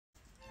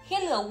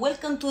Hello,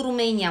 welcome to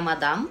Romania,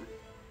 madam.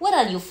 Where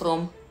are you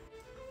from?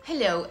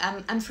 Hello,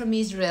 I'm from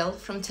Israel,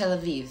 from Tel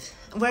Aviv.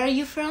 Where are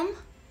you from?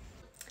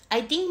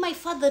 I think my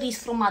father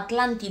is from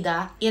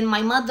Atlantida and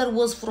my mother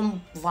was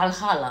from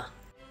Valhalla.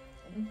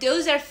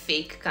 Those are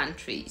fake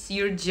countries.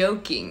 You're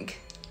joking.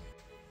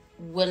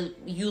 Well,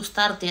 you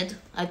started.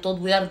 I thought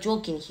we are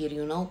joking here,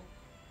 you know.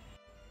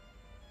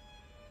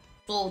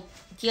 So,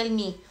 tell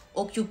me,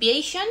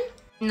 occupation?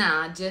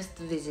 Nah, just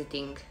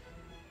visiting.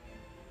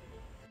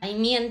 I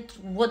meant,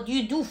 what do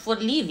you do for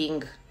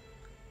living,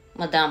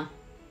 madam?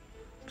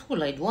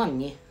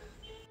 Doamne.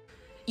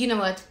 You know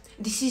what?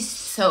 This is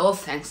so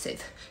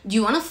offensive. Do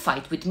you want to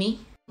fight with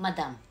me?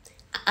 Madam,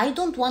 I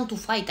don't want to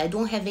fight. I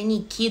don't have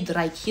any kid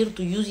right here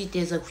to use it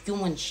as a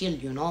human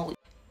shield, you know.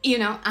 You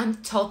know, I'm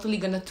totally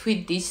gonna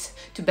tweet this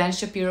to Ben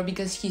Shapiro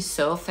because he's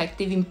so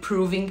effective in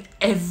proving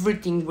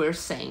everything we're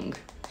saying.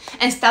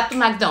 And stop to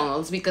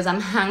McDonald's because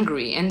I'm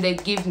hungry and they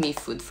give me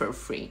food for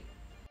free.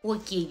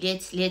 Okay,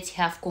 let's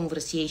have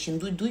conversation.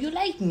 Do you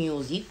like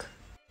music?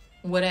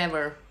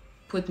 Whatever.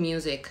 Put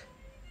music.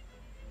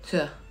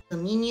 Tuh. A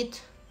minute.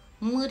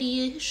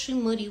 Mărie și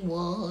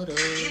mărioară.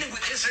 Dealing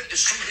with Israel is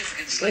so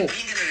difficult. It's like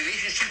being in a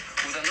relationship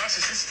with a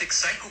narcissistic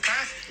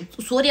psychopath.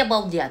 Sorry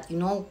about that, you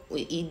know.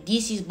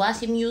 This is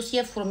Bassem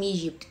Youssef from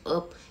Egypt.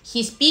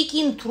 He speaks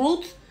in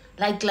truth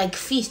like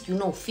fist, you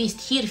know.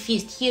 Fist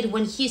here.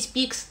 When he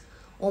speaks,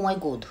 oh my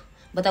God.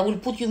 But I will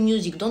put you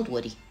music, don't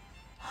worry.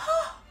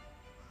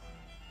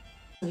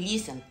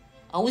 Listen,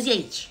 auzi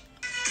aici.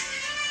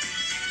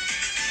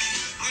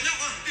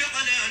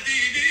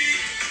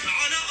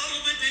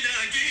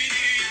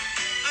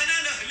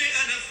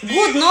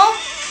 Good, no?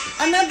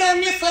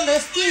 Another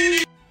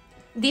Palestine.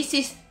 This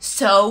is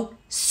so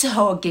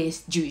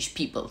against Jewish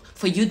people,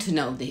 for you to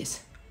know this.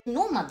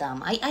 No,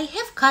 madam. I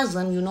have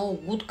cousin, you know,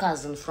 good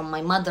cousin from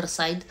my mother's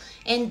side,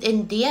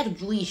 and they are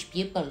Jewish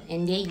people,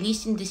 and they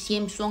listen the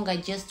same song I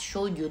just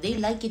showed you. They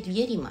like it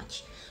very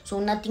much. So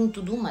nothing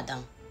to do,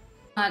 madam.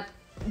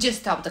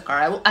 Just stop the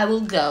car. I will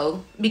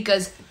go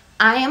because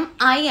I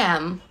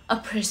am a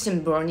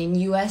person born in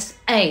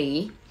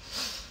USA.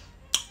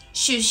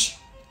 Shush.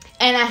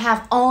 And I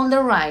have all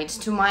the rights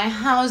to my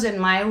house and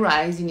my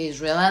rights in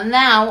Israel. And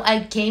now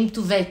I came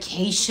to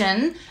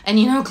vacation and,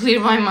 you know, clear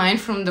my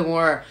mind from the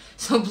war.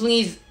 So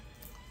please,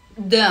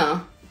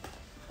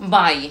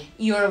 bye.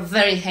 You're a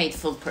very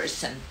hateful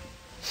person.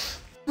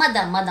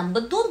 Madam,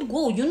 but don't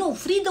go. You know,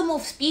 freedom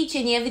of speech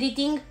and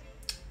everything.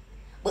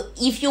 But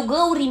if you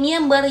go,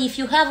 remember, if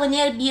you have an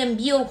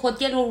Airbnb or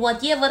hotel or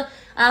whatever,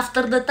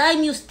 after the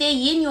time you stay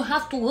in, you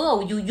have to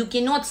go. You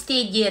cannot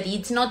stay there.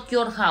 It's not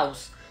your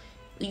house.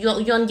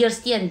 You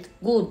understand?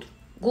 Good,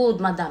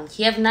 madam.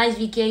 Have nice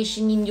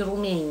vacation in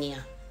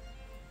Romania.